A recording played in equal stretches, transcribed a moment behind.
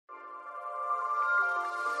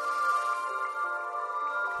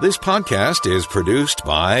This podcast is produced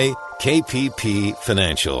by KPP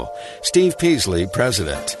Financial. Steve Peasley,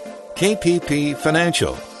 President. KPP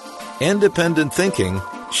Financial. Independent thinking,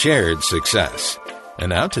 shared success. And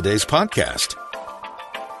now today's podcast.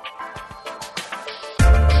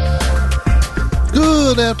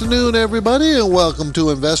 Good afternoon, everybody, and welcome to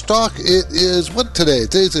Invest Talk. It is what today?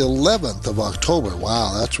 Today's the 11th of October.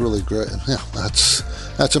 Wow, that's really great. Yeah, that's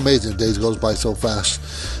amazing. Days goes by so fast.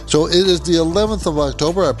 So it is the 11th of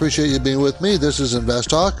October. I appreciate you being with me. This is Invest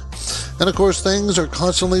Talk. And of course, things are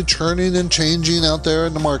constantly churning and changing out there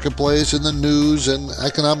in the marketplace, in the news and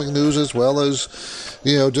economic news, as well as,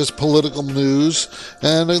 just political news.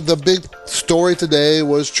 And the big story today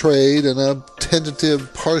was trade and a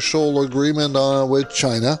tentative partial agreement with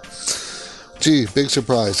China. Gee, big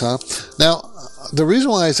surprise, huh? Now, the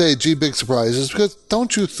reason why I say, gee, big surprise is because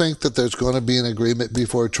don't you think that there's going to be an agreement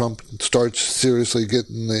before Trump starts seriously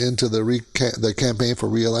getting into the campaign for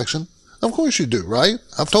re-election? Of course you do, right?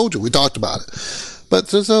 I've told you. We talked about it. But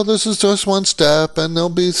so this is just one step, and there'll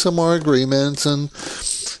be some more agreements, and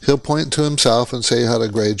he'll point to himself and say what a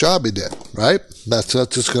great job he did, right? That's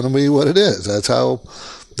just going to be what it is. That's how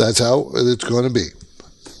it's going to be.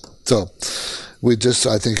 So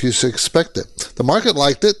I think you should expect it. The market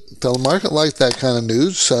liked it. The market liked that kind of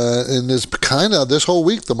news. And this whole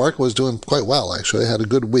week, the market was doing quite well, actually. It had a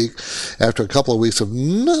good week after a couple of weeks of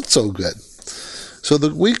not so good. So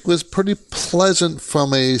the week was pretty pleasant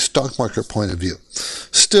from a stock market point of view.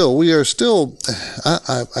 Still,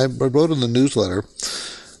 I wrote in the newsletter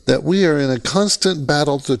that we are in a constant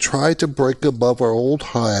battle to try to break above our old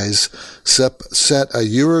highs set a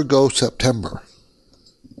year ago September.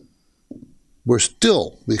 We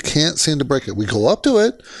can't seem to break it. We go up to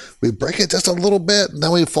it, we break it just a little bit, and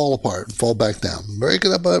then we fall apart and fall back down. Break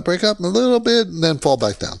up a little bit, and then fall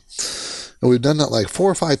back down. And we've done that like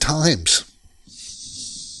 4 or 5 times.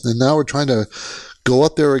 And now we're trying to go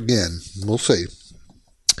up there again. We'll see.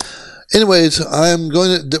 Anyways,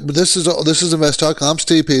 this is Invest Talk. I'm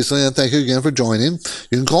Steve Peasley, and thank you again for joining.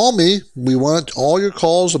 You can call me. We want all your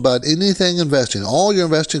calls about anything investing, all your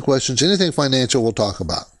investing questions, anything financial we'll talk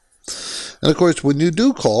about. And of course, when you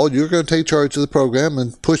do call, you're going to take charge of the program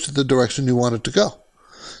and push it the direction you want it to go.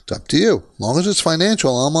 It's up to you. As long as it's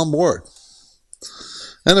financial, I'm on board.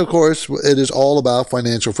 And of course, it is all about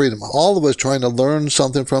financial freedom. All of us trying to learn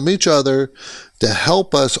something from each other to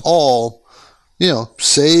help us all,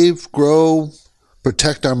 save, grow,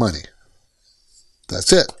 protect our money.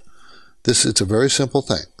 That's it. It's a very simple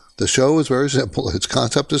thing. The show is very simple. Its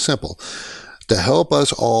concept is simple. To help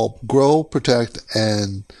us all grow, protect,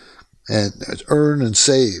 and earn and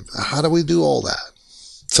save. How do we do all that?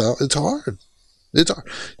 So it's hard. You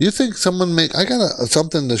think I got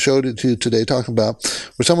something to show to you today talking about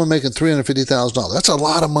where someone making $350,000. That's a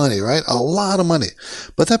lot of money, right? A lot of money.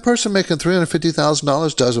 But that person making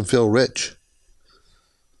 $350,000 doesn't feel rich.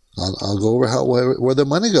 I'll go over where the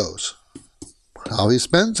money goes. How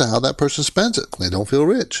that person spends it. They don't feel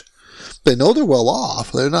rich. They know they're well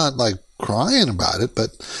off. They're not like crying about it, but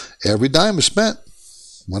every dime is spent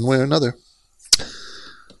one way or another.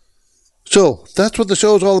 So that's what the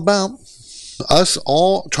show is all about. Us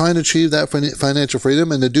all trying to achieve that financial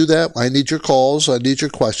freedom. And to do that, I need your calls. I need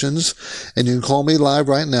your questions. And you can call me live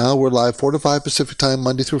right now. We're live 4 to 5 Pacific time,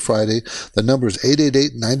 Monday through Friday. The number is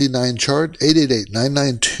 888-99-CHART,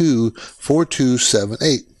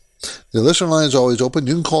 888-992-4278. The listener line is always open.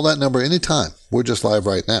 You can call that number anytime. We're just live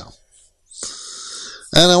right now.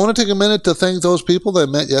 And I want to take a minute to thank those people that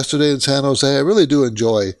I met yesterday in San Jose. I really do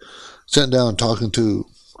enjoy sitting down and talking to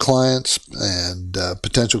clients and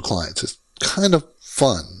potential clients. It's kind of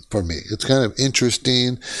fun for me. It's kind of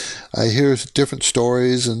interesting. I hear different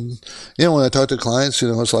stories, and when I talk to clients,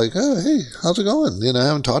 it's like, oh, hey, how's it going? I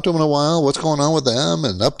haven't talked to them in a while. What's going on with them?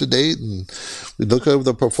 And up to date, and we look over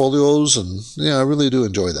the portfolios, and I really do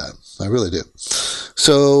enjoy that. I really do.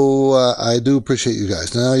 So I do appreciate you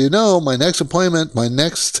guys. Now, my next appointment, my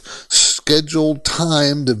next scheduled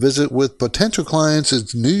time to visit with potential clients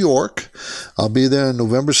is New York. I'll be there on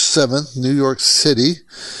November 7th, New York City.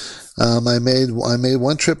 I made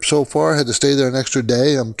one trip so far. I had to stay there an extra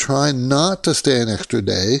day. I'm trying not to stay an extra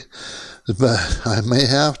day, but I may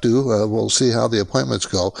have to. We'll see how the appointments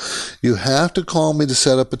go. You have to call me to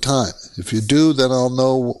set up a time. If you do, then I'll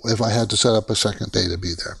know if I had to set up a second day to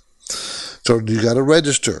be there. So you got to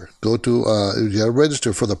register. You got to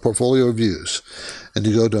register for the portfolio reviews, and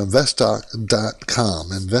you go to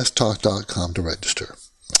investtalk.com to register.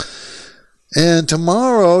 And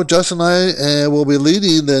tomorrow, Justin and I will be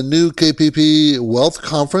leading the new KPP Wealth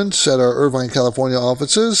Conference at our Irvine, California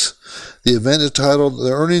offices. The event is titled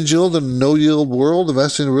The Earnings Yield in a No Yield World,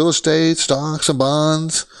 Investing in Real Estate, Stocks, and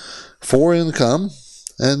Bonds for Income.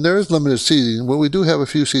 And there is limited seating. Well, we do have a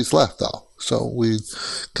few seats left, though, so we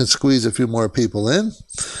can squeeze a few more people in.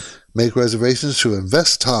 Make reservations to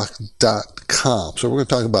investtalk.com. So we're going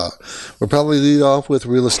to talk about, we'll probably lead off with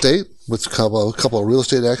real estate, with a couple of real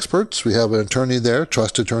estate experts. We have an attorney there,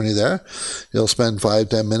 trust attorney there. He'll spend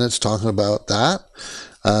 5-10 minutes talking about that.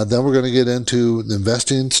 Then we're going to get into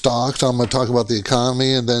investing stocks. I'm going to talk about the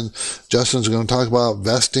economy, and then Justin's going to talk about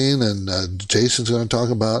vesting, and Jason's going to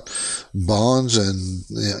talk about bonds and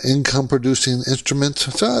income-producing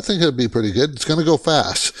instruments. So I think it'll be pretty good. It's going to go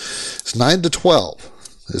fast. It's 9 to 12.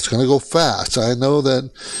 It's going to go fast. I know that,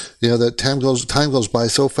 that time goes by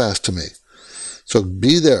so fast to me. So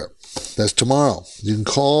be there. That's tomorrow. You can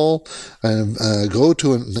call and go to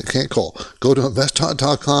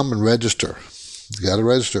investtalk.com and register. You got to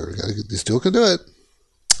register. You still can do it.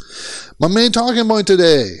 My main talking point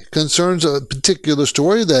today concerns a particular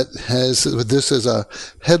story that has this as a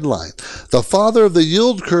headline. The father of the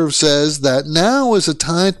yield curve says that now is the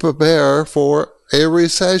time to prepare for a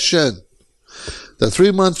recession. The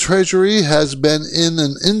 3-month Treasury has been in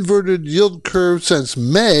an inverted yield curve since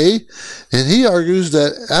May, and he argues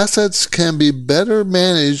that assets can be better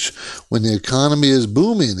managed when the economy is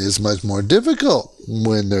booming. It's much more difficult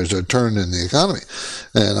when there's a turn in the economy.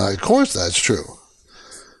 And of course that's true.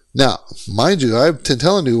 Now, mind you, I've been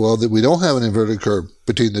telling you that we don't have an inverted curve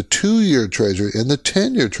between the 2-year Treasury and the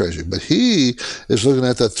 10-year Treasury, but he is looking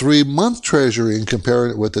at the 3-month Treasury and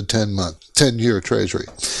comparing it with the 10-year Treasury.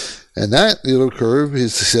 And that yield curve, he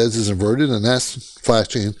says, is inverted, and that's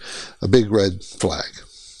flashing a big red flag.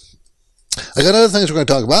 I got other things we're going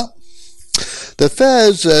to talk about. The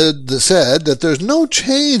Fed said that there's no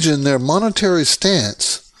change in their monetary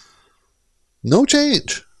stance. No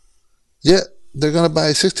change. Yet they're going to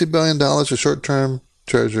buy $60 billion of short-term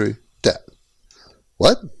Treasury debt.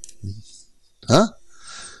 What? Huh?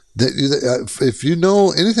 If you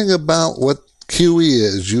know anything about what QE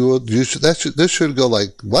is, this should go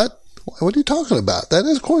like, what? What are you talking about? That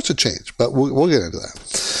is, of course, a change, but we'll get into that.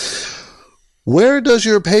 Where does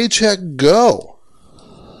your paycheck go?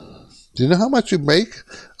 Do you know how much you make?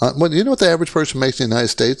 Do you know what the average person makes in the United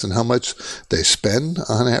States and how much they spend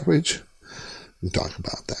on average? We'll talk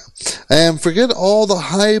about that. And forget all the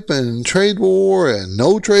hype and trade war and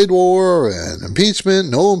no trade war and impeachment,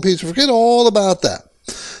 no impeachment. Forget all about that.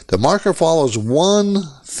 The market follows one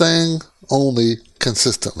thing only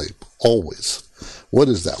consistently, always. What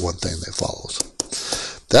is that one thing that follows?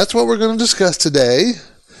 That's what we're going to discuss today.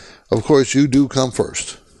 Of course, you do come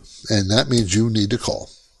first, and that means you need to call.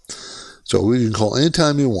 So you can call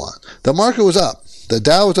anytime you want. The market was up. The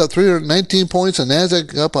Dow was up 319 points, the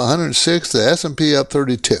Nasdaq up 106, the S&P up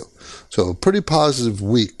 32. So a pretty positive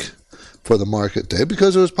week for the market today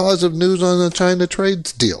because there was positive news on the China trade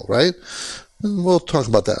deal, right? And we'll talk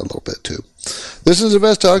about that a little bit too. This is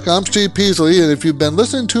Invest Talk. I'm Steve Peasley, and if you've been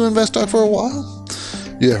listening to Invest Talk for a while,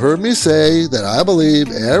 you heard me say that I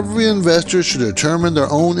believe every investor should determine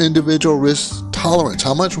their own individual risk tolerance,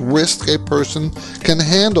 how much risk a person can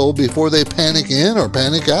handle before they panic in or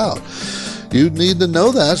panic out. You need to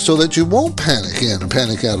know that so that you won't panic in or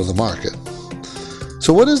panic out of the market.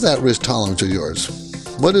 So what is that risk tolerance of yours?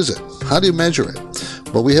 What is it? How do you measure it?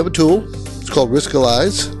 Well, we have a tool. It's called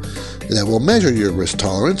Riskalyze. That will measure your risk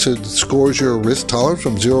tolerance. It scores your risk tolerance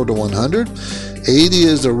from 0 to 100. 80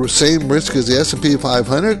 is the same risk as the S&P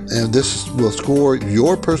 500, and this will score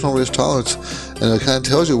your personal risk tolerance, and it kind of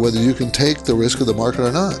tells you whether you can take the risk of the market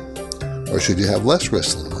or not, or should you have less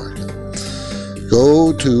risk in the market.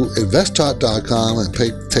 Go to investtalk.com and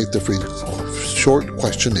take the free short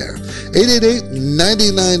questionnaire.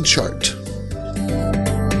 888-99-CHART.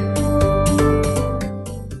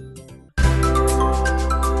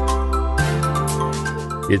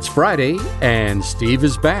 It's Friday, and Steve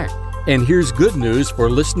is back. And here's good news for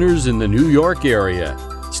listeners in the New York area.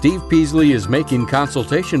 Steve Peasley is making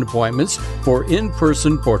consultation appointments for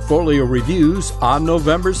in-person portfolio reviews on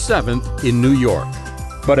November 7th in New York.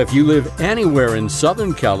 But if you live anywhere in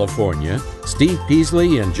Southern California, Steve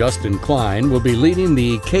Peasley and Justin Klein will be leading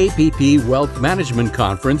the KPP Wealth Management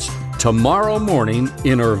Conference tomorrow morning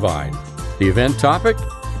in Irvine. The event topic?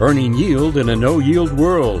 Earning yield in a no-yield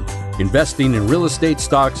world. Investing in real estate,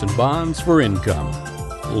 stocks, and bonds for income.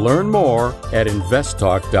 Learn more at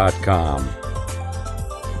investtalk.com.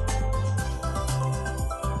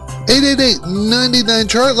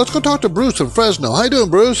 888-99-CHART. Let's go talk to Bruce in Fresno. How you doing,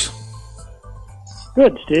 Bruce?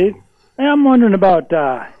 Good, Steve. Hey, I'm wondering about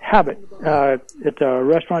Habit. It's a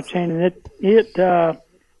restaurant chain, and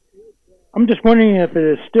I'm just wondering if it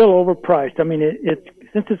is still overpriced. I mean,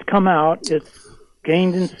 since it's come out, it's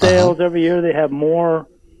gained in sales every year. They have more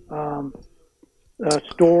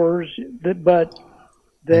stores, but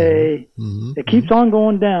it keeps on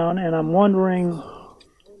going down, and I'm wondering,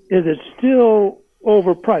 is it still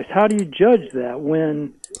overpriced? How do you judge that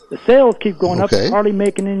when the sales keep going up, it's hardly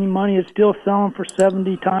making any money, it's still selling for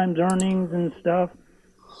 70 times earnings and stuff?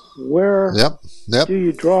 Where do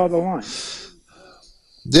you draw the line?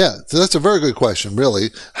 Yeah, so that's a very good question,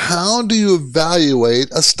 really. How do you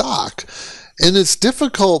evaluate a stock? And it's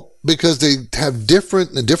difficult because they have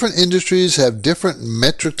different industries have different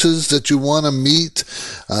metrics that you want to meet.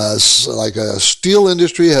 Like a steel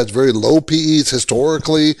industry has very low PEs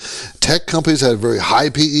historically. Tech companies have very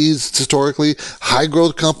high PEs historically. High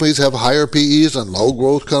growth companies have higher PEs than low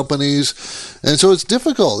growth companies. And so it's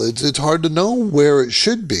difficult. It's hard to know where it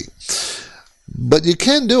should be. But you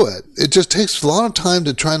can do it. It just takes a lot of time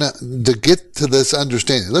to try to get to this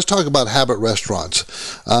understanding. Let's talk about Habit restaurants.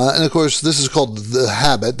 And of course, this is called The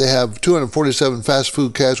Habit. They have 247 fast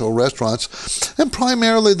food casual restaurants, and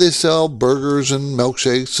primarily they sell burgers and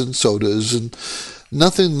milkshakes and sodas, and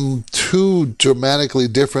nothing too dramatically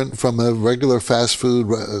different from a regular fast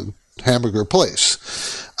food hamburger place.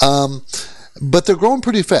 But they're growing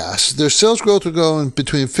pretty fast. Their sales growth are going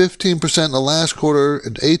between 15% in the last quarter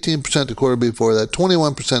and 18% the quarter before that,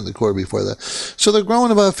 21% the quarter before that. So they're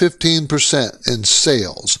growing about 15% in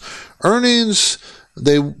sales. Earnings,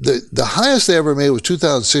 the highest they ever made was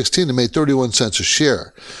 2016. They made 31 cents a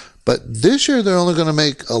share. But this year they're only going to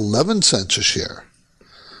make 11 cents a share.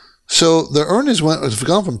 So their earnings have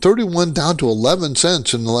gone from 31 down to 11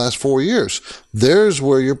 cents in the last 4 years. There's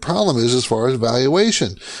where your problem is as far as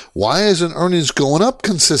valuation. Why isn't earnings going up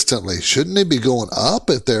consistently? Shouldn't they be going up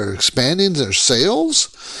if they're expanding their sales?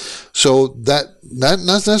 So not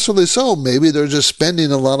necessarily so. Maybe they're just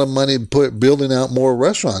spending a lot of money building out more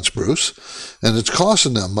restaurants, Bruce, and it's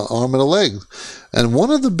costing them an arm and a leg. And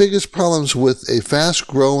one of the biggest problems with a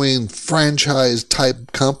fast-growing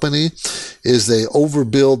franchise-type company is they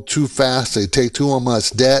overbuild too fast. They take too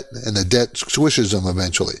much debt, and the debt squishes them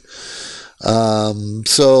eventually.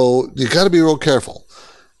 So you got to be real careful.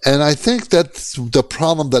 And I think that's the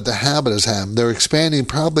problem that The Habit is having. They're expanding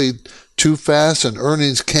probably too fast and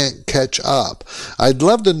earnings can't catch up. I'd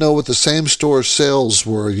love to know what the same store sales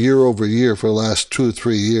were year over year for the last 2 or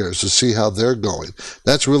 3 years to see how they're going.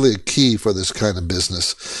 That's really a key for this kind of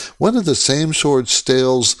business. What are the same store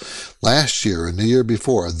sales last year and the year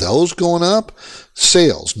before? Are those going up?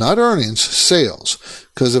 Sales, not earnings, sales.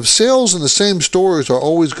 Because if sales in the same stores are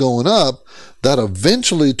always going up, that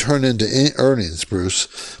eventually turn into earnings, Bruce.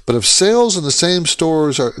 But if sales in the same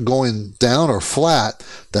stores are going down or flat,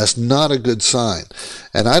 that's not a good sign.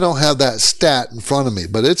 And I don't have that stat in front of me,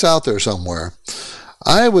 but it's out there somewhere.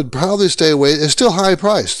 I would probably stay away. It's still high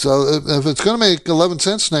priced. So if it's going to make 11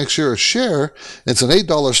 cents next year a share, it's an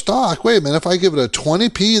 $8 stock. Wait a minute, if I give it a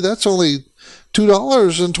 20p, that's only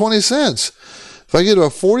 $2.20. If I give it a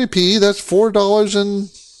 40p, that's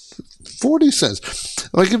 $4.40.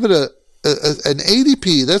 If I give it an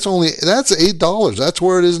 80p, that's $8. That's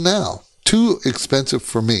where it is now. Too expensive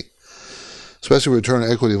for me, especially return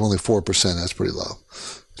on equity of only 4%. That's pretty low.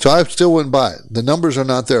 So I still wouldn't buy it. The numbers are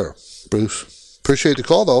not there, Bruce. Appreciate the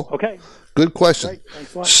call though. Okay. Good question. Great.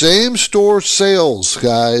 Thanks a lot. Same store sales,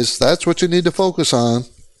 guys. That's what you need to focus on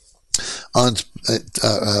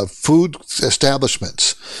food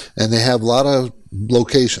establishments, and they have a lot of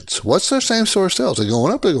locations. What's their same store sales? Are they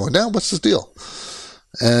going up? Are they going down? What's the deal?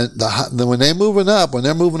 And when they're moving up,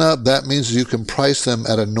 that means you can price them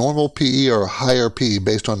at a normal PE or a higher PE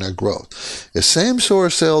based on their growth. If same store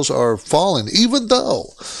sales are falling, even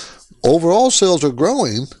though overall sales are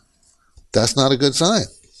growing, that's not a good sign.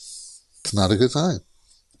 It's not a good sign.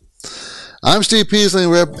 I'm Steve Peasley,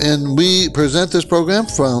 and we present this program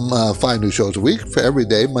from 5 new shows a week for every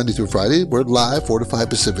day, Monday through Friday. We're live 4 to 5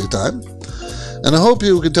 Pacific time. And I hope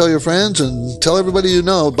you can tell your friends and tell everybody you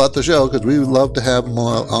know about the show, because we would love to have them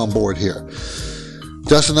on board here.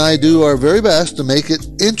 Justin and I do our very best to make it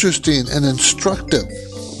interesting and instructive.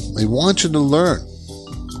 We want you to learn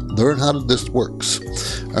how this works.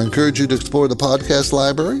 I encourage you to explore the podcast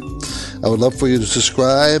library. I would love for you to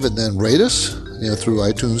subscribe and then rate us, through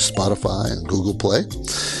iTunes, Spotify, and Google Play.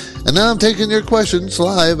 And now I'm taking your questions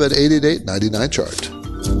live at 888-99-CHART.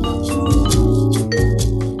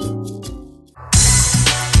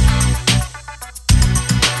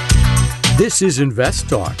 This is Invest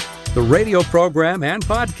Talk, the radio program and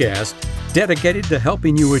podcast dedicated to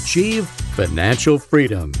helping you achieve financial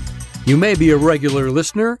freedom. You may be a regular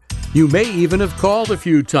listener, You may even have called a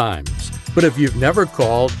few times. But if you've never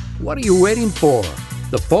called, what are you waiting for?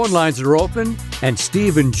 The phone lines are open, and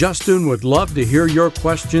Steve and Justin would love to hear your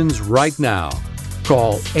questions right now.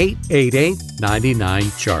 Call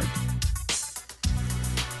 888-99-CHART.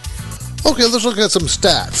 Okay, let's look at some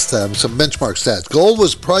stats, some benchmark stats. Gold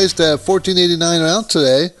was priced at $14.89 an ounce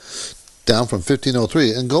today, down from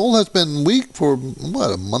 $15.03. And gold has been weak for,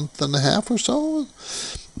 a month and a half or so?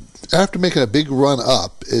 After making a big run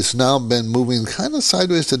up, it's now been moving kind of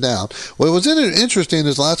sideways to down. What was interesting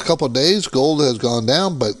is the last couple of days, gold has gone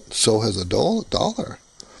down, but so has the dollar.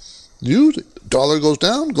 Usually, dollar goes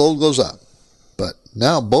down, gold goes up. But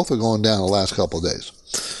now both are going down the last couple of days.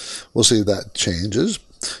 We'll see if that changes.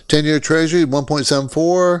 10-year Treasury,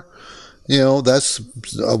 1.74. That's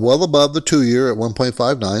well above the 2-year at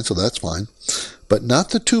 1.59, so that's fine. But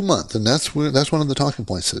not the 2-month, and that's one of the talking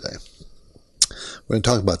points today. We're going to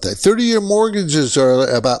talk about that. 30-year mortgages are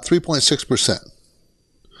about 3.6%.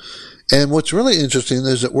 And what's really interesting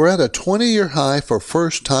is that we're at a 20-year high for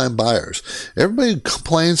first-time buyers. Everybody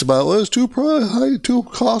complains about, it's too high, too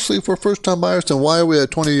costly for first-time buyers, then why are we at a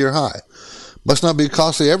 20-year high? Must not be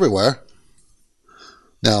costly everywhere.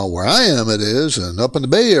 Now, where I am it is, and up in the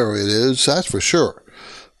Bay Area it is, that's for sure.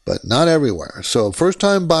 But not everywhere. So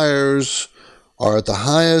first-time buyers are at the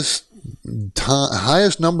highest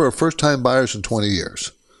number of first-time buyers in 20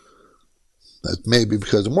 years. That may be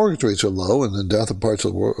because the mortgage rates are low, and in the other parts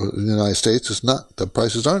of the United States, it's not. The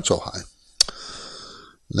prices aren't so high.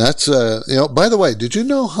 And that's, by the way, did you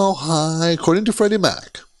know how high, according to Freddie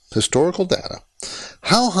Mac, historical data,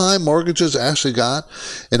 how high mortgages actually got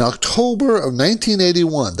in October of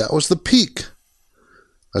 1981? That was the peak.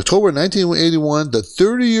 October 1981, the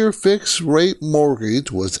 30-year fixed rate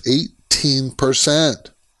mortgage was 18%.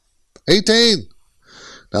 18.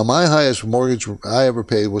 Now, my highest mortgage I ever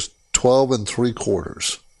paid was 12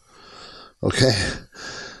 3/4. Okay.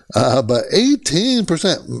 But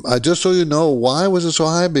 18%, just so you know, why was it so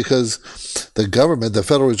high? Because the government, the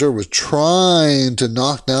Federal Reserve, was trying to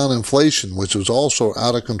knock down inflation, which was also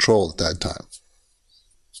out of control at that time.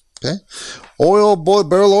 Okay.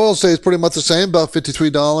 Barrel oil stays pretty much the same, about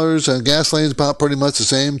 $53, and gasoline is about pretty much the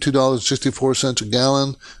same, $2.64 a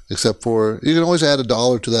gallon, except for, you can always add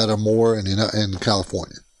 $1 to that or more in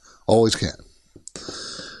California. Always can.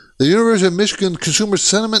 The University of Michigan Consumer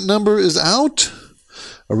Sentiment number is out.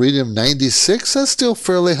 A reading of 96. That's still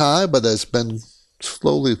fairly high, but that's been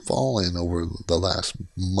slowly falling over the last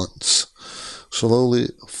months.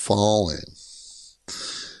 Slowly falling.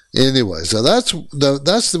 Anyway, so that's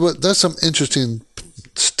some interesting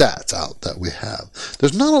stats out that we have.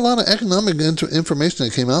 There's not a lot of economic information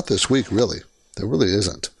that came out this week, really. There really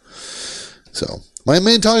isn't. So, my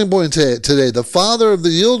main talking point today, the father of the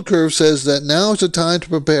yield curve says that now is the time to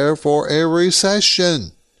prepare for a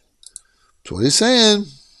recession. That's what he's saying.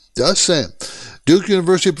 Just saying. Duke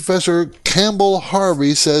University professor Campbell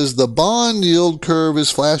Harvey says the bond yield curve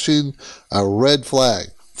is flashing a red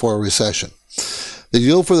flag for a recession. The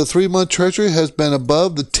yield for the 3-month Treasury has been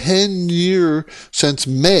above the 10-year since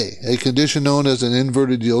May, a condition known as an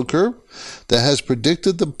inverted yield curve that has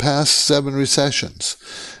predicted the past 7 recessions.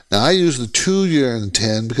 Now, I use the 2-year and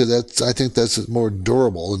 10 because I think that's more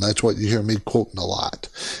durable, and that's what you hear me quoting a lot.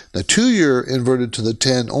 The 2-year inverted to the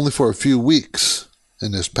 10 only for a few weeks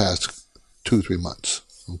in this past 2-3 months,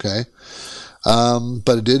 okay?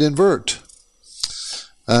 But it did invert.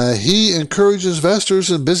 He encourages investors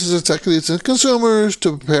and business executives and consumers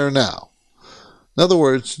to prepare now. In other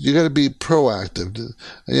words, you got to be proactive.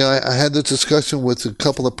 I had this discussion with a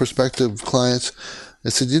couple of prospective clients. I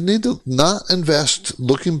said, you need to not invest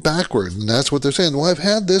looking backward. And that's what they're saying. Well, I've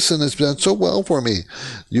had this and it's done so well for me.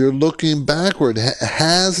 You're looking backward.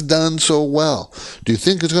 Has done so well. Do you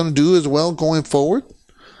think it's going to do as well going forward?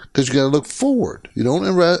 Because you got to look forward. You don't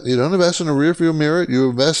invest in the rearview mirror. You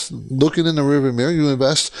invest looking in the rearview mirror. You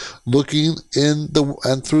invest looking and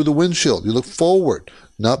through the windshield. You look forward,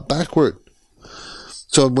 not backward.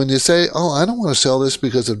 So when you say, "Oh, I don't want to sell this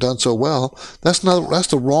because I've done so well," that's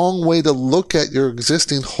the wrong way to look at your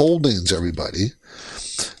existing holdings, everybody.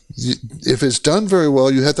 If it's done very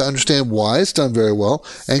well, you have to understand why it's done very well,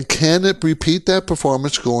 and can it repeat that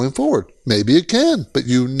performance going forward? Maybe it can, but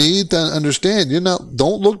you need to understand.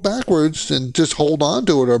 Don't look backwards and just hold on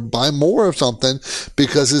to it or buy more of something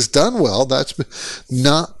because it's done well. That's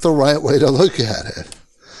not the right way to look at it.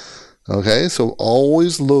 Okay, so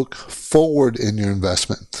always look forward in your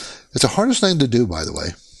investment. It's the hardest thing to do, by the way.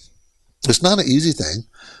 It's not an easy thing.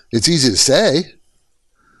 It's easy to say,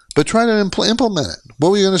 but try to implement it. What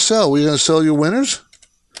are you going to sell? Are you going to sell your winners?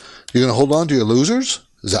 You're going to hold on to your losers?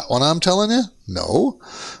 Is that what I'm telling you? No,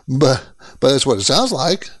 but that's what it sounds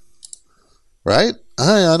like. right?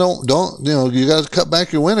 I don't, you got to cut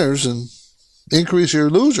back your winners and increase your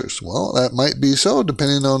losers. Well, that might be so,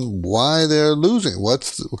 depending on why they're losing.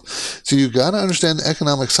 So you got to understand the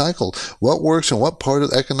economic cycle. What works in what part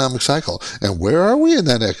of the economic cycle, and where are we in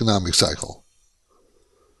that economic cycle?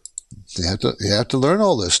 You have to learn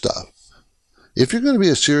all this stuff. If you're going to be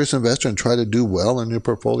a serious investor and try to do well in your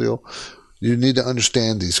portfolio, you need to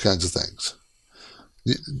understand these kinds of things.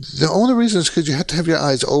 The only reason is because you have to have your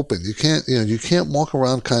eyes open. You can't walk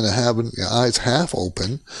around kind of having your eyes half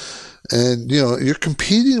open. And, you're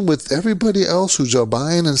competing with everybody else who's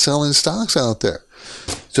buying and selling stocks out there.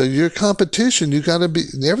 So your competition, you got to be,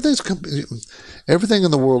 everything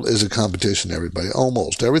in the world is a competition, everybody.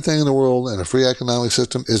 Almost everything in the world in a free economic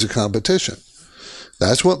system is a competition.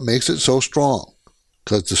 That's what makes it so strong,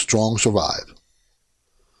 because the strong survive.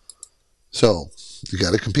 So you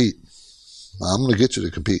got to compete. I'm going to get you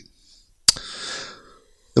to compete.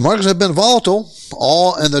 The markets have been volatile,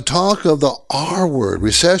 and the talk of the R word,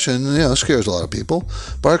 recession, scares a lot of people.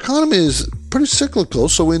 But our economy is pretty cyclical,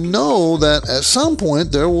 so we know that at some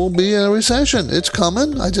point there will be a recession. It's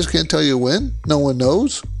coming. I just can't tell you when. No one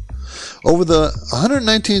knows. Over the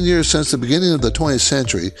 119 years since the beginning of the 20th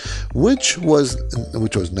century, which was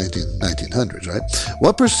 1900s, right?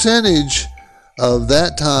 What percentage of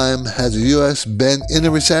that time has the U.S. been in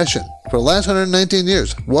a recession? For the last 119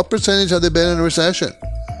 years, what percentage have they been in a recession?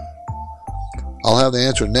 I'll have the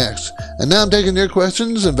answer next. And now I'm taking your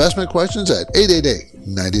questions, investment questions, at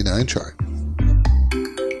 888-99-CHART.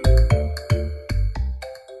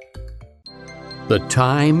 The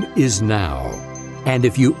time is now. And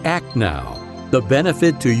if you act now, the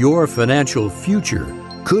benefit to your financial future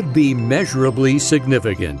could be measurably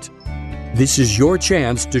significant. This is your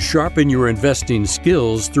chance to sharpen your investing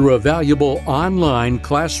skills through a valuable online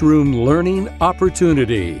classroom learning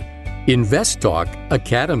opportunity. InvestTalk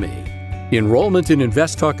Academy. Enrollment in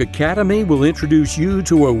InvestTalk Academy will introduce you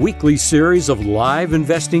to a weekly series of live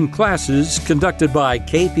investing classes conducted by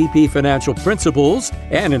KPP Financial Principals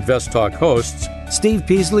and InvestTalk hosts Steve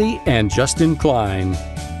Peasley and Justin Klein.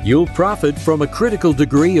 You'll profit from a critical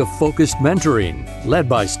degree of focused mentoring led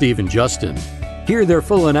by Steve and Justin. Hear their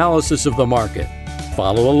full analysis of the market.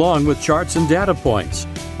 Follow along with charts and data points.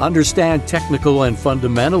 Understand technical and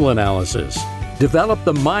fundamental analysis. Develop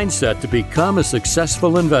the mindset to become a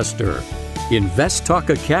successful investor. InvestTalk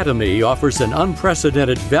Academy offers an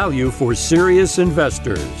unprecedented value for serious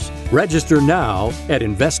investors. Register now at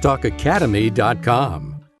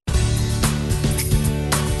investtalkacademy.com.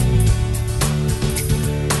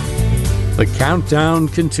 The countdown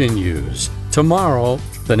continues. Tomorrow,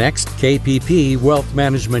 the next KPP Wealth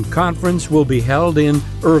Management Conference will be held in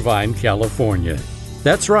Irvine, California.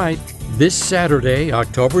 That's right, this Saturday,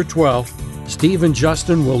 October 12th, Steve and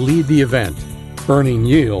Justin will lead the event, earning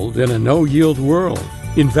yield in a no-yield world,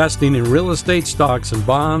 investing in real estate stocks and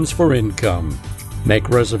bonds for income. Make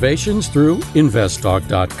reservations through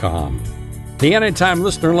investtalk.com. The Anytime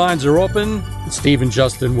listener lines are open. Steve and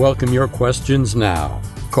Justin welcome your questions now.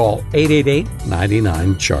 Call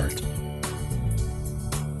 888-99-CHART.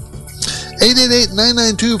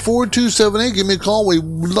 888-992-4278. Give me a call. We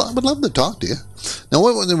would love to talk to you. Now,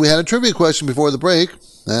 we had a trivia question before the break,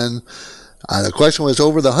 and the question was,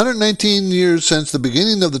 over the 119 years since the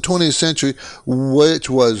beginning of the 20th century, which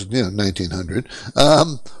was 1900,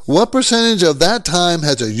 what percentage of that time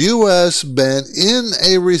has the U.S. been in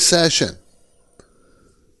a recession?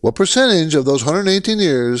 What percentage of those 118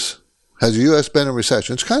 years has the U.S. been in a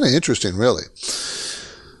recession? It's kind of interesting, really.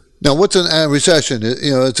 Now, what's a recession?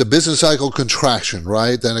 It's a business cycle contraction,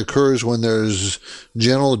 right? That occurs when there's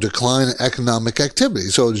general decline in economic activity.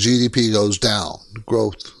 So the GDP goes down,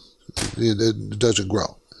 growth, it doesn't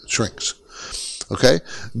grow, it shrinks. Okay?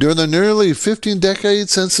 During the nearly 15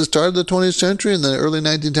 decades since the start of the 20th century in the early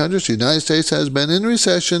 1900s, the United States has been in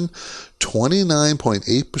recession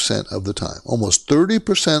 29.8% of the time. Almost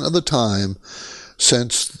 30% of the time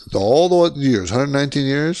since all the years, 119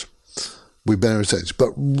 years, we've been in recession.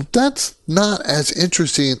 But that's not as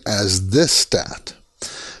interesting as this stat.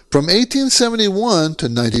 From 1871 to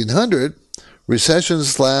 1900, we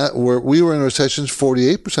were in recessions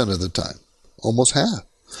 48% of the time, almost half.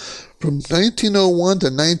 From 1901 to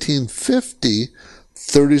 1950,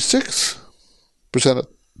 36% of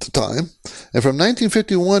the time. And from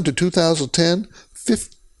 1951 to 2010,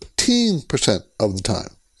 15% of the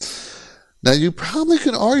time. Now, you probably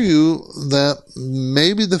can argue that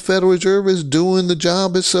maybe the Federal Reserve is doing the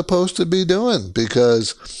job it's supposed to be doing,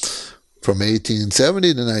 because from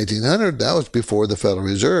 1870 to 1900, that was before the Federal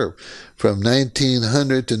Reserve. From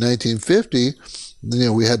 1900 to 1950,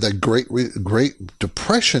 we had that Great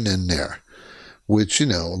Depression in there, which,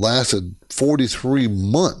 lasted 43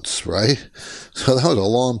 months, right? So that was a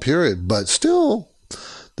long period. But still,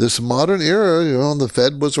 this modern era, the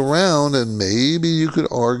Fed was around, and maybe you could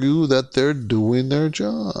argue that they're doing their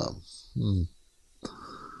job. You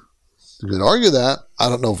could argue that. I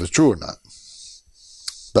don't know if it's true or not.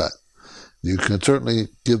 But you can certainly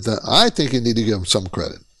give them, I think you need to give them some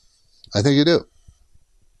credit. I think you do.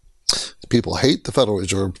 People hate the Federal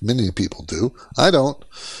Reserve. Many people do. I don't.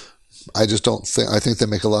 I just don't think, I think they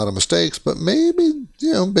make a lot of mistakes, but maybe,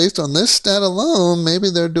 based on this stat alone, maybe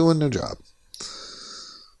they're doing their job.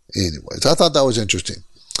 Anyways, I thought that was interesting.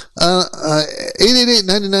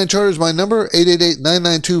 888-99-CHART is my number,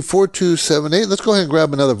 888-992-4278. Let's go ahead and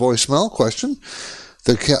grab another voicemail question.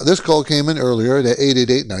 This call came in earlier at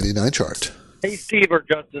 888-99-CHART. Hey, Steve or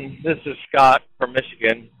Justin, this is Scott from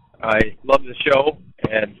Michigan. I love the show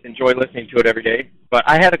and enjoy listening to it every day. But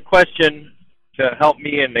I had a question to help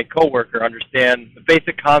me and my coworker understand the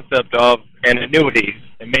basic concept of an annuity.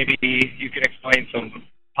 And maybe you can explain some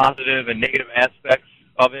positive and negative aspects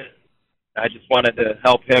of it. I just wanted to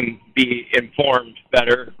help him be informed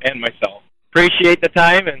better and myself. Appreciate the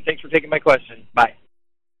time, and thanks for taking my question. Bye.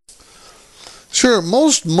 Sure,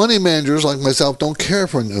 most money managers like myself don't care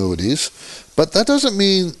for annuities, but that doesn't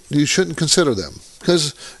mean you shouldn't consider them.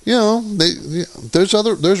 Because,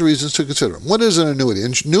 there's reasons to consider them. What is an annuity?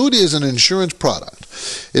 An annuity is an insurance product.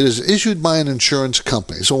 It is issued by an insurance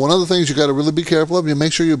company. So one of the things you got to really be careful of, you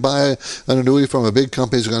make sure you buy an annuity from a big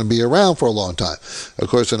company that's going to be around for a long time. Of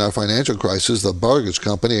course, in our financial crisis, the mortgage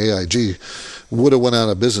company, AIG, would have went out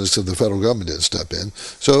of business if the federal government didn't step in.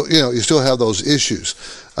 So, you still have those issues.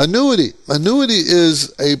 Annuity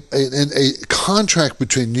is a contract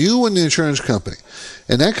between you and the insurance company.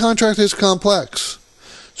 And that contract is complex.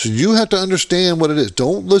 So you have to understand what it is.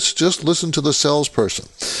 Don't just listen to the salesperson.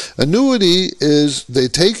 Annuity is, they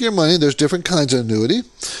take your money. There's different kinds of annuity.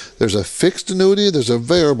 There's a fixed annuity. There's a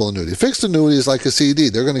variable annuity. Fixed annuity is like a CD.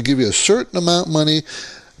 They're going to give you a certain amount of money,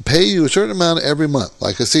 pay you a certain amount every month,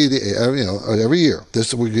 like a CD, every year.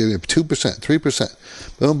 This will give you 2%, 3%,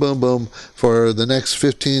 boom, boom, boom, for the next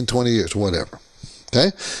 15, 20 years, whatever.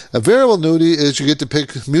 Okay? A variable annuity is you get to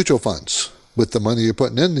pick mutual funds with the money you're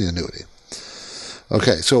putting in the annuity.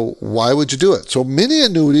 Okay, so why would you do it? So many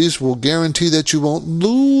annuities will guarantee that you won't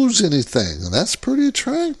lose anything, and that's pretty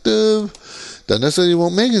attractive. Doesn't necessarily you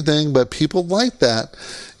won't make anything, but people like that,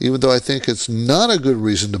 even though I think it's not a good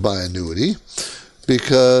reason to buy annuity.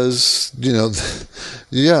 Because,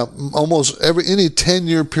 almost any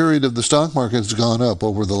 10-year period of the stock market has gone up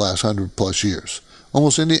over the last 100 plus years.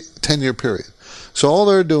 Almost any 10-year period. So all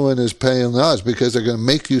they're doing is paying the odds because they're going to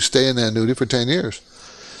make you stay in that annuity for 10 years.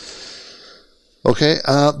 Okay,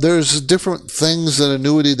 there's different things in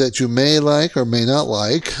annuity that you may like or may not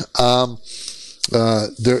like.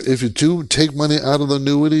 If you do take money out of the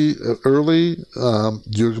annuity early,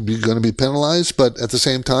 you're going to be penalized. But at the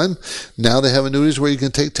same time, now they have annuities where you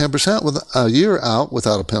can take 10% with a year out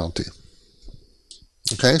without a penalty.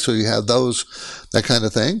 Okay, so you have that kind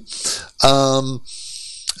of thing.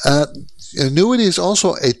 Annuity is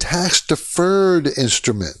also a tax-deferred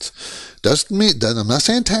instrument. I'm not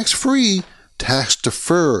saying tax-free,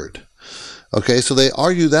 tax-deferred. Okay, so they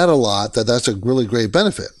argue that a lot, that's a really great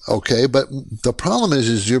benefit. Okay, but the problem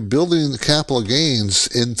is you're building the capital gains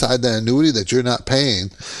inside that annuity that you're not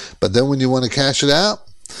paying. But then when you want to cash it out,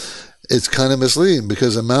 it's kind of misleading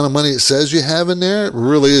because the amount of money it says you have in there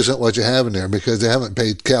really isn't what you have in there because they haven't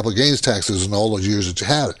paid capital gains taxes in all those years that you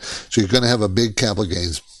had it. So you're going to have a big capital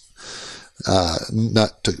gains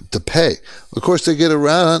not to pay. Of course, they get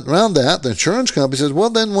around that. The insurance company says, well,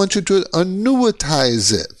 then want you to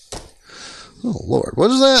annuitize it. Oh, Lord, what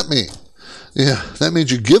does that mean? Yeah, that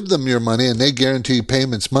means you give them your money and they guarantee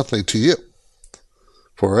payments monthly to you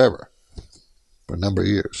forever for a number of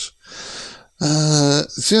years.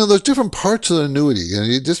 There's different parts of the annuity.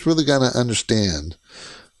 You just really got to understand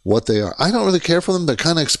what they are. I don't really care for them. They're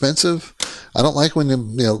kind of expensive. I don't like when you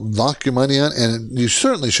lock your money on, and you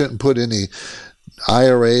certainly shouldn't put any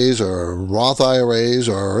IRAs or Roth IRAs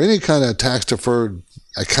or any kind of tax-deferred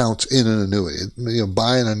accounts in an annuity.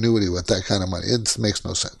 Buy an annuity with that kind of money. It makes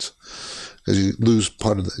no sense because you lose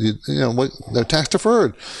part of they're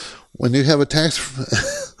tax-deferred. When you have a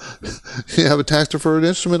tax-deferred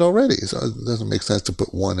instrument already, so it doesn't make sense to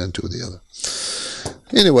put one into the other.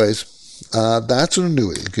 Anyways, that's an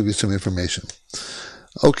annuity. I'll give you some information.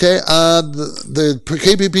 Okay, the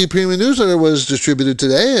KPP Premium Newsletter was distributed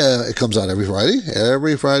today. It comes out every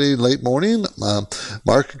Friday late morning.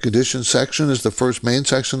 Market conditions section is the first main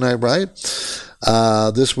section I write.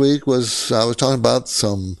 This week I was talking about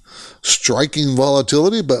some striking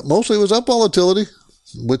volatility, but mostly it was up volatility.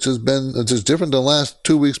 which is different than the last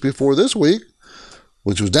 2 weeks before this week,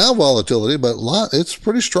 which was down volatility, but it's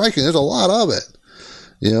pretty striking. There's a lot of it.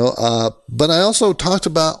 But I also talked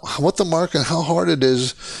about what the market, how hard it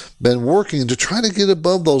has been working to try to get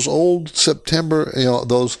above those old September,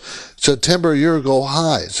 those September a year ago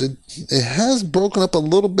highs. It has broken up a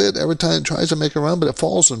little bit every time it tries to make a run, but it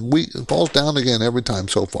falls down again every time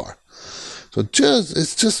so far. So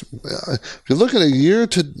if you look at a year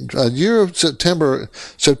of September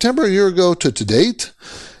a year ago to date,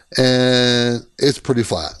 and it's pretty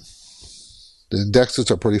flat. The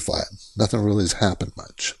indexes are pretty flat. Nothing really has happened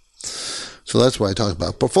much. So that's what I talked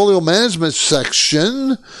about. Portfolio management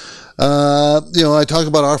section. I talk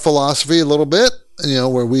about our philosophy a little bit,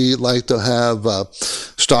 where we like to have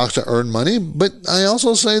stocks that earn money. But I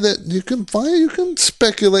also say that you can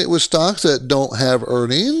speculate with stocks that don't have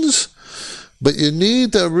earnings. But you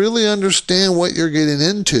need to really understand what you're getting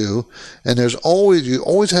into, and you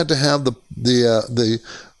always have to have the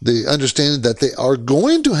understanding that they are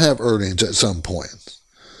going to have earnings at some point.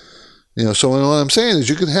 So what I'm saying is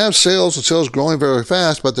you can have sales growing very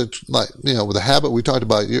fast, but with the habit we talked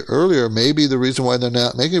about earlier, maybe the reason why they're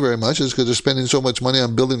not making very much is because they're spending so much money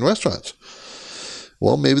on building restaurants.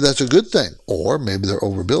 Well, maybe that's a good thing, or maybe they're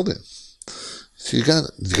overbuilding. So you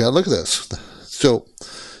got to look at this. So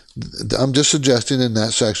I'm just suggesting in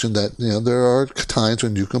that section that there are times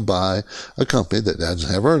when you can buy a company that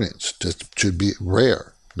doesn't have earnings. Just should be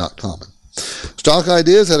rare, not common. Stock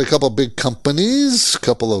Ideas had a couple of big companies, a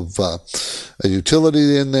couple of a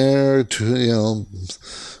utility in there,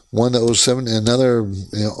 one that was another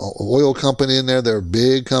oil company in there. They're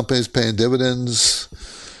big companies paying dividends.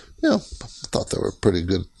 I thought they were pretty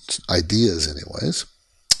good ideas, anyways.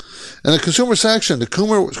 And the consumer section, the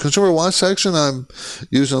consumer watch section, I'm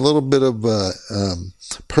using a little bit of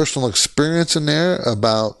personal experience in there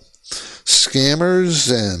about scammers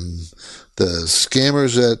and the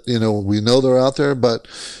scammers that, we know they're out there. But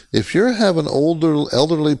if you have an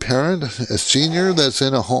elderly parent, a senior that's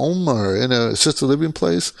in a home or in an assisted living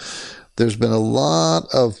place, there's been a lot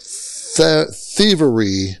of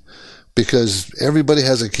thievery because everybody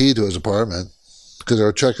has a key to his apartment. Because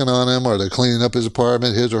they're checking on him or they're cleaning up his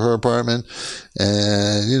apartment, his or her apartment,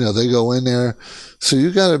 and, they go in there. So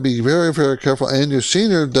you got to be very, very careful. And your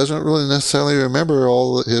senior doesn't really necessarily remember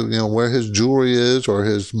all his, where his jewelry is or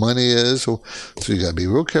his money is. So you got to be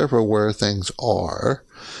real careful where things are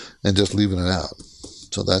and just leaving it out.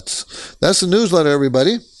 So that's the newsletter,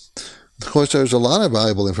 everybody. Of course, there's a lot of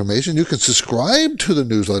valuable information. You can subscribe to the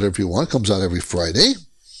newsletter if you want. It comes out every Friday.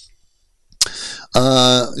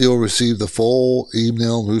 You'll receive the full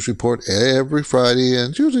email news report every Friday, and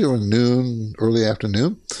it's usually around noon, early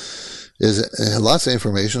afternoon. Lots of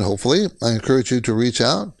information, hopefully. I encourage you to reach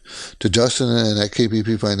out to Justin and at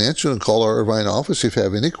KPP Financial and call our Irvine office if you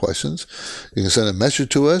have any questions. You can send a message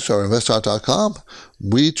to us or investalk.com.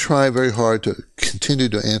 We try very hard to continue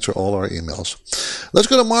to answer all our emails. Let's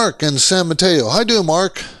go to Mark in San Mateo. How do you,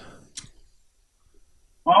 Mark?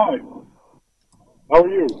 Hi. How are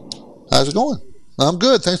you? How's it going? I'm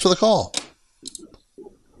good. Thanks for the call.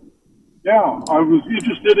 Yeah, I was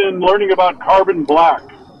interested in learning about Carbon Black.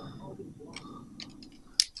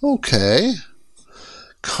 Okay.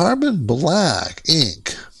 Carbon Black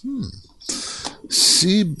Inc.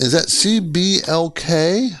 Is that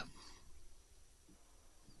CBLK?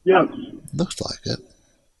 Yes. Looks like it.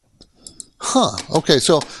 Huh. Okay,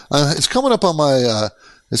 so it's coming up on my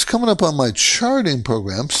charting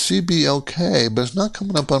program, CBLK, but it's not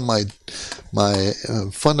coming up on my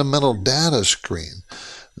fundamental data screen.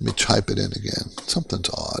 Let me type it in again. Something's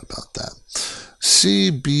odd about that.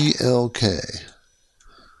 CBLK.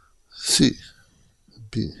 CBLK.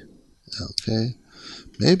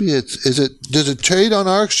 Maybe does it trade on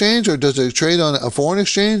our exchange or does it trade on a foreign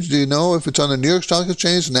exchange? Do you know if it's on the New York Stock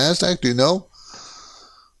Exchange, NASDAQ? Do you know?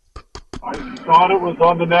 I thought it was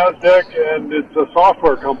on the NASDAQ, and it's a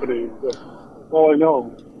software company. That's all I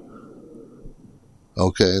know.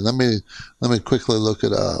 Okay, let me quickly look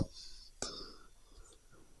it up.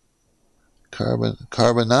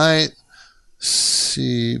 Carbonite,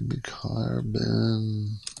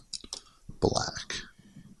 Carbon Black.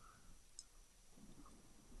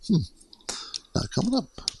 Not coming up.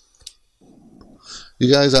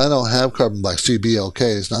 You guys, I don't have Carbon Black. CBLK.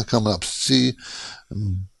 It's not coming up. CBLK.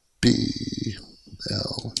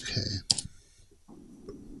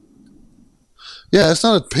 Yeah, it's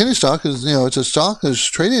not a penny stock. It's a stock that's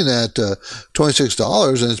trading at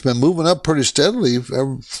 $26, and it's been moving up pretty steadily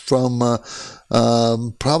from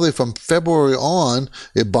probably from February on.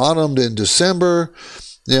 It bottomed in December.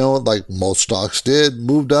 like most stocks did,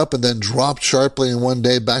 moved up and then dropped sharply in one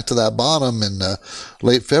day back to that bottom in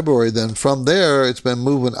late February. Then from there, it's been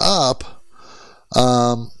moving up.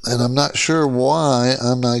 And I'm not sure why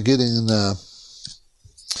I'm not getting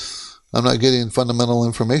fundamental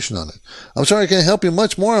information on it. I'm sorry I can't help you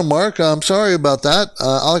much more, Mark. I'm sorry about that.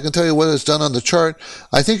 All I can tell you what it's done on the chart.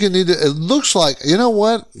 I think it looks like, you know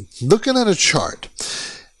what? Looking at a chart,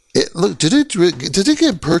 did it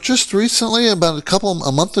get purchased recently about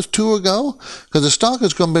a month or two ago? Because the stock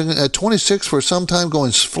is going to be at 26 for some time,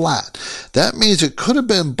 going flat. That means it could have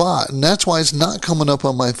been bought, and that's why it's not coming up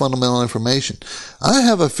on my fundamental information. I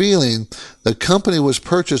have a feeling the company was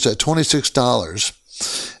purchased at $26.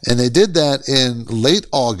 And they did that in late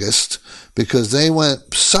August because they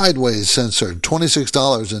went sideways since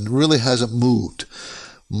 $26 and really hasn't moved.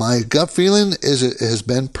 My gut feeling is it has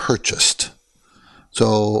been purchased.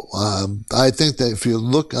 So I think that if you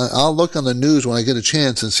look, I'll look on the news when I get a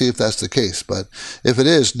chance and see if that's the case. But if it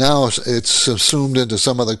is, now it's subsumed into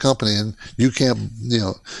some other company and you can't,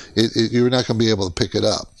 you're not going to be able to pick it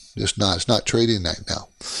up. It's not trading right now.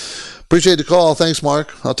 Appreciate the call. Thanks,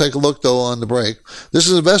 Mark. I'll take a look, though, on the break. This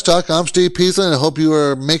is Invest Talk. I'm Steve Peasley, and I hope you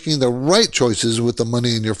are making the right choices with the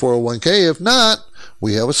money in your 401k. If not,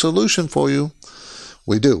 we have a solution for you.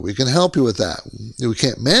 We do. We can help you with that. We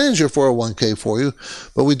can't manage your 401k for you,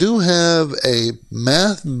 but we do have a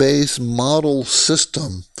math-based model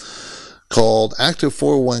system called Active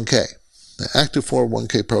 401k, the Active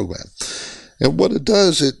 401k program. And what it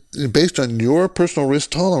does, based on your personal risk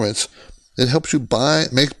tolerance, it helps you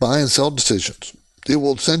make buy and sell decisions. It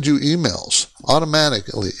will send you emails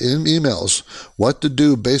automatically what to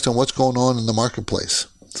do based on what's going on in the marketplace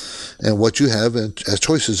and what you have as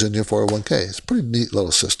choices in your 401k. It's a pretty neat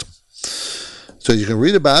little system. So you can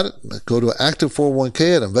read about it. Go to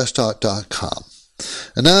Active401k at investtalk.com.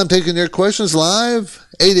 And now I'm taking your questions live,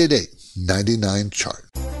 888-99-CHART.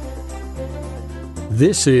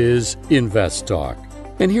 This is Invest Talk.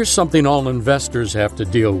 And here's something all investors have to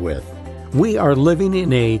deal with. We are living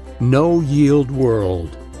in a no-yield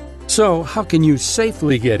world. So how can you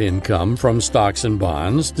safely get income from stocks and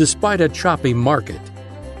bonds despite a choppy market?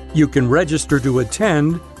 You can register to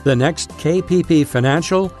attend the next KPP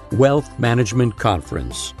Financial Wealth Management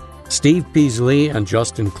Conference. Steve Peasley and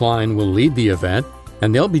Justin Klein will lead the event,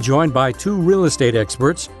 and they'll be joined by 2 real estate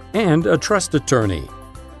experts and a trust attorney.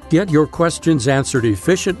 Get your questions answered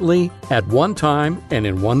efficiently at one time and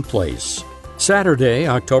in one place. Saturday,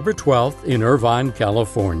 October 12th in Irvine,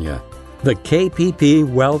 California. The KPP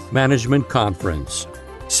Wealth Management Conference.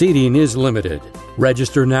 Seating is limited.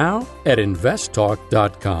 Register now at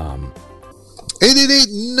investtalk.com.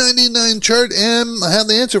 888-99-CHART, and I have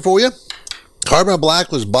the answer for you. Carbon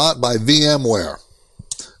Black was bought by VMware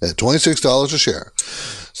at $26 a share.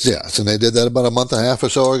 Yes, and they did that about a month and a half or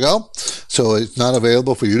so ago, so it's not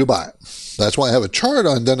available for you to buy it. That's why I have a chart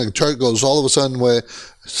on. Then the chart goes all of a sudden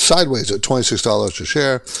sideways at $26 a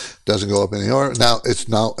share. Doesn't go up anymore. Now it's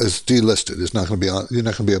delisted. It's not going to be on. You're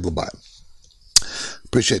not going to be able to buy it.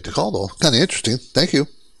 Appreciate the call though. Kind of interesting. Thank you.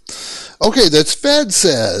 Okay, that Fed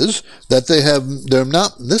says that they're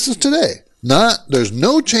not. This is today. There's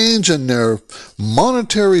no change in their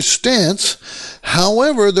monetary stance.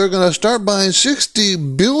 However, they're going to start buying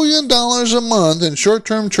 $60 billion a month in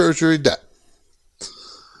short-term Treasury debt.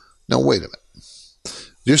 Now, wait a minute.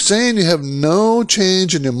 You're saying you have no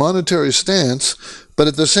change in your monetary stance, but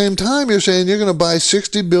at the same time, you're saying you're going to buy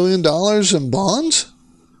 $60 billion in bonds?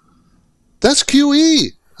 That's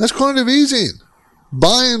QE. That's quantitative easing.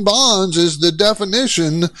 Buying bonds is the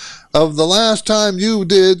definition of the last time you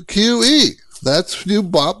did QE. That's you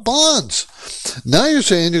bought bonds. Now you're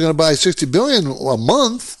saying you're going to buy $60 billion a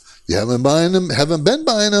month. You haven't been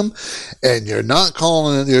buying them, and you're not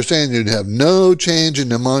calling it. You're saying you'd have no change in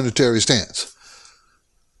the monetary stance.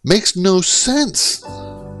 Makes no sense.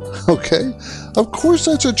 Okay? Of course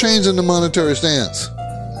that's a change in the monetary stance.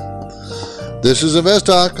 This is Invest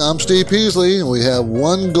Talk. I'm Steve Peasley, and we have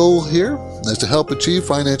one goal here. That's to help achieve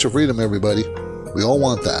financial freedom, everybody. We all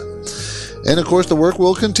want that. And, of course, the work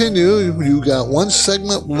will continue. You got one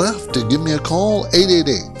segment left to give me a call,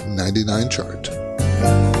 888-99-CHART.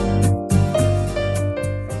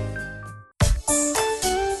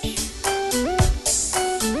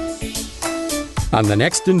 On the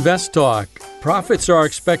next Invest Talk, profits are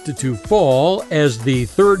expected to fall as the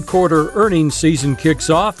third quarter earnings season kicks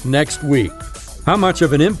off next week. How much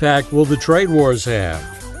of an impact will the trade wars have?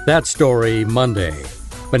 That story Monday.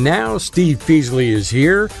 But now Steve Peasley is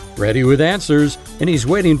here, ready with answers, and he's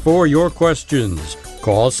waiting for your questions.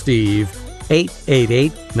 Call Steve,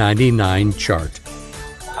 888-99-CHART.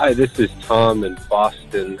 Hi, this is Tom in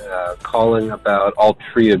Boston, calling about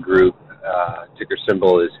Altria Group. Ticker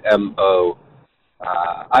symbol is MO.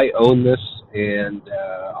 I own this, and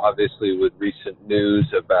obviously with recent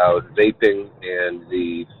news about vaping and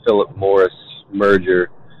the Philip Morris merger,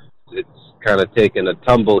 it's kind of taken a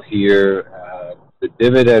tumble here. The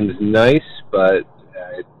dividend's nice, but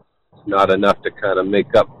it's not enough to kind of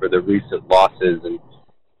make up for the recent losses. And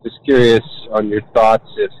just curious on your thoughts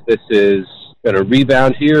if this is going to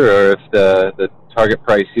rebound here, or if the target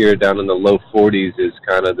price here down in the low 40s is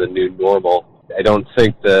kind of the new normal. I don't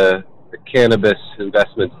think the cannabis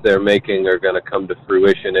investments they're making are going to come to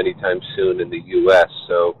fruition anytime soon in the U.S.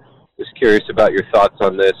 So just curious about your thoughts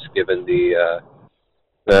on this, given the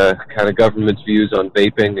kind of government's views on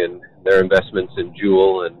vaping and their investments in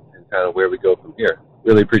Juul and kind of where we go from here.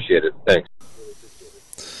 Really appreciate it. Thanks.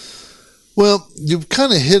 Well, you've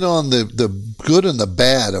kind of hit on the good and the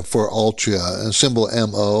bad for Altria, a symbol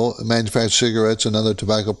MO, manufactured cigarettes and other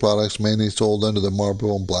tobacco products mainly sold under the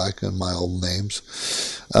Marlboro Black and mild names.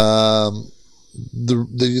 The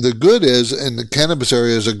good is, in the cannabis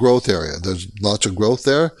area, is a growth area. There's lots of growth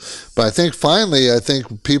there. But I think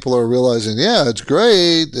people are realizing, yeah, it's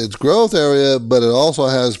great, it's growth area, but it also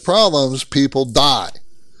has problems. People die,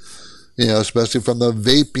 especially from the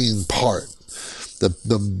vaping part.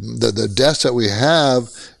 The deaths that we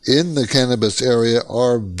have in the cannabis area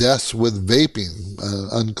are deaths with vaping,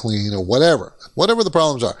 unclean or whatever the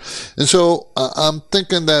problems are. And so I'm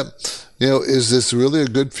thinking that, is this really a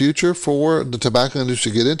good future for the tobacco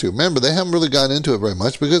industry to get into? Remember, they haven't really gotten into it very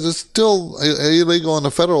much because it's still illegal on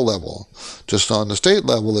the federal level. Just on the state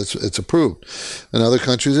level, it's approved. In other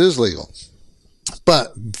countries, it is legal.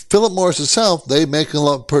 But Philip Morris itself, they make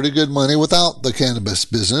pretty good money without the cannabis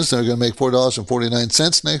business. They're going to make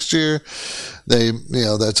 $4.49 next year.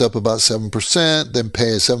 That's up about 7%. Then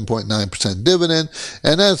pay a 7.9% dividend,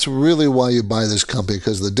 and that's really why you buy this company,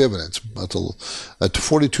 because of the dividends. That's a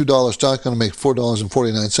 $42 stock going to make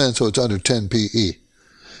 $4.49, so it's under 10 PE.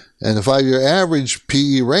 And the 5-year average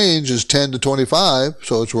PE range is 10 to 25,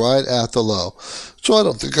 so it's right at the low. So I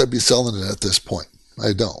don't think I'd be selling it at this point.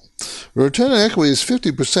 I don't. Return on equity is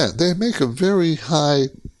 50%. They make a very high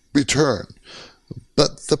return.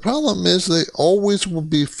 But the problem is they always will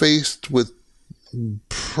be faced with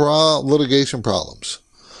litigation problems,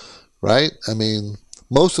 right? I mean,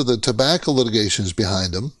 most of the tobacco litigation is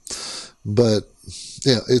behind them, but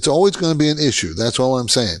it's always going to be an issue. That's all I'm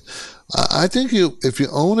saying. I think if you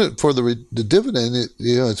own it for the dividend,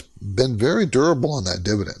 it's been very durable on that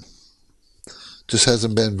dividend. Just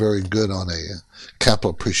hasn't been very good on a capital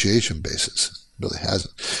appreciation basis. It really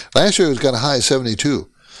hasn't. Last year it got a high of 72.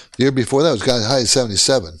 The year before that it was got a high of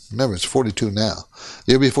 77. Remember, it's 42 now.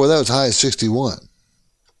 The year before that it was high as 61.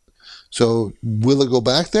 So will it go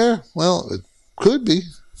back there? Well, it could be.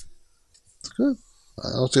 It could.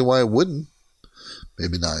 I don't see why it wouldn't.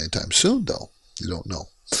 Maybe not anytime soon, though. You don't know.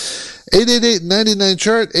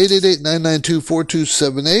 888-99-CHART,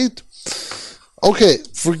 888-992-4278. Okay,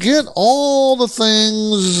 forget all the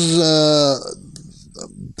things,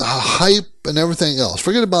 hype and everything else.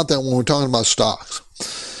 Forget about that when we're talking about stocks.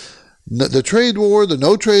 The trade war, the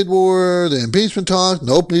no trade war, the impeachment talk,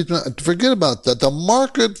 no impeachment, forget about that. The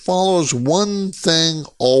market follows one thing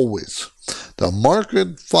always. The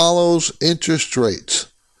market follows interest rates,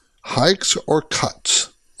 hikes or cuts.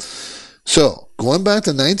 So, going back to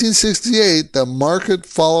 1968, the market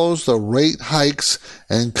follows the rate hikes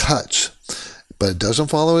and cuts. But it doesn't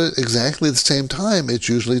follow it exactly at the same time. It's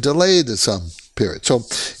usually delayed at some period. So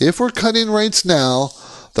if we're cutting rates now,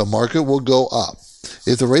 the market will go up.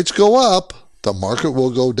 If the rates go up, the market will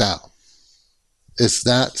go down. It's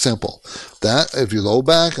that simple. That, if you go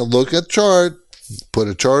back and look at the chart, put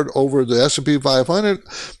a chart over the S&P 500,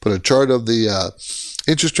 put a chart of the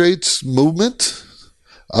interest rates movement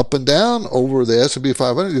up and down over the S&P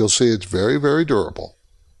 500, you'll see it's very, very durable.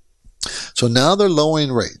 So now they're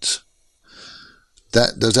lowering rates.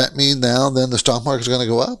 Does that mean now then the stock market is going to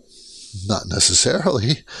go up? Not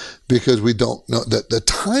necessarily, because we don't know that the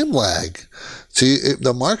time lag. See,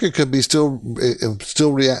 the market could be still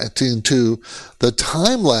reacting to the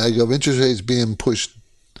time lag of interest rates being pushed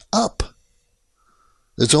up.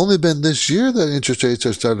 It's only been this year that interest rates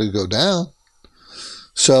are starting to go down.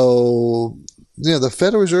 So, the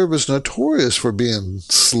Federal Reserve is notorious for being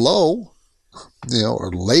slow,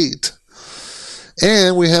 or late.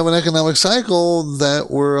 And we have an economic cycle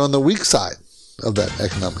that we're on the weak side of that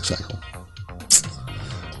economic cycle.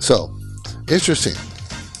 So, interesting.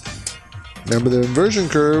 Remember the inversion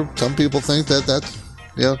curve. Some people think that that's,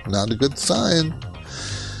 not a good sign.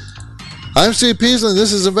 I'm Steve Peasley.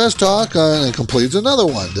 This is Invest Talk, and it completes another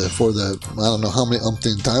one for the, I don't know how many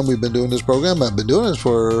umpteen time we've been doing this program. I've been doing this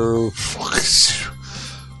for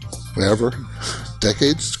forever,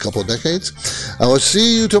 decades, a couple of decades. I will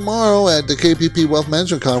see you tomorrow at the KPP Wealth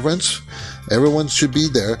Management Conference. Everyone should be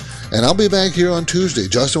there, and I'll be back here on Tuesday.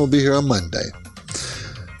 Justin will be here on Monday.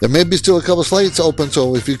 There may be still a couple slates open,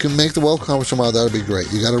 so if you can make the Wealth Conference tomorrow, that would be great.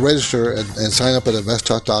 You got to register and sign up at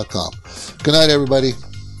investtalk.com. Good night, everybody.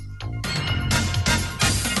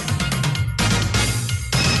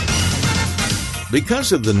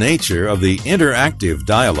 Because of the nature of the interactive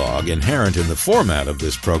dialogue inherent in the format of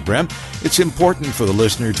this program, it's important for the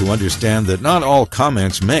listener to understand that not all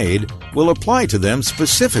comments made will apply to them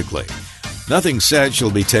specifically. Nothing said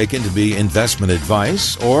shall be taken to be investment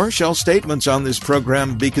advice, or shall statements on this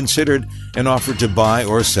program be considered an offer to buy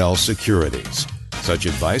or sell securities. Such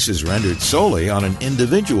advice is rendered solely on an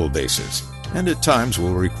individual basis, and at times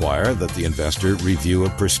will require that the investor review a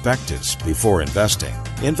prospectus before investing.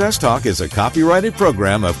 InvestTalk is a copyrighted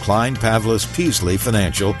program of Klein Pavlis Peasley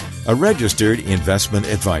Financial, a registered investment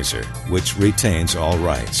advisor, which retains all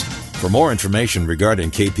rights. For more information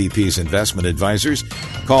regarding KPP's investment advisors,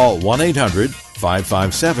 call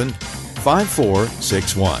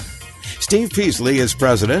 1-800-557-5461. Steve Peasley is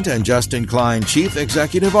President and Justin Klein Chief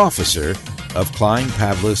Executive Officer of Klein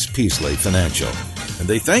Pavlis Peasley Financial. And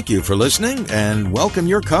they thank you for listening and welcome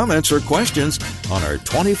your comments or questions on our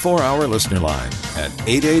 24-hour listener line at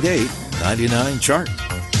 888-99-CHART.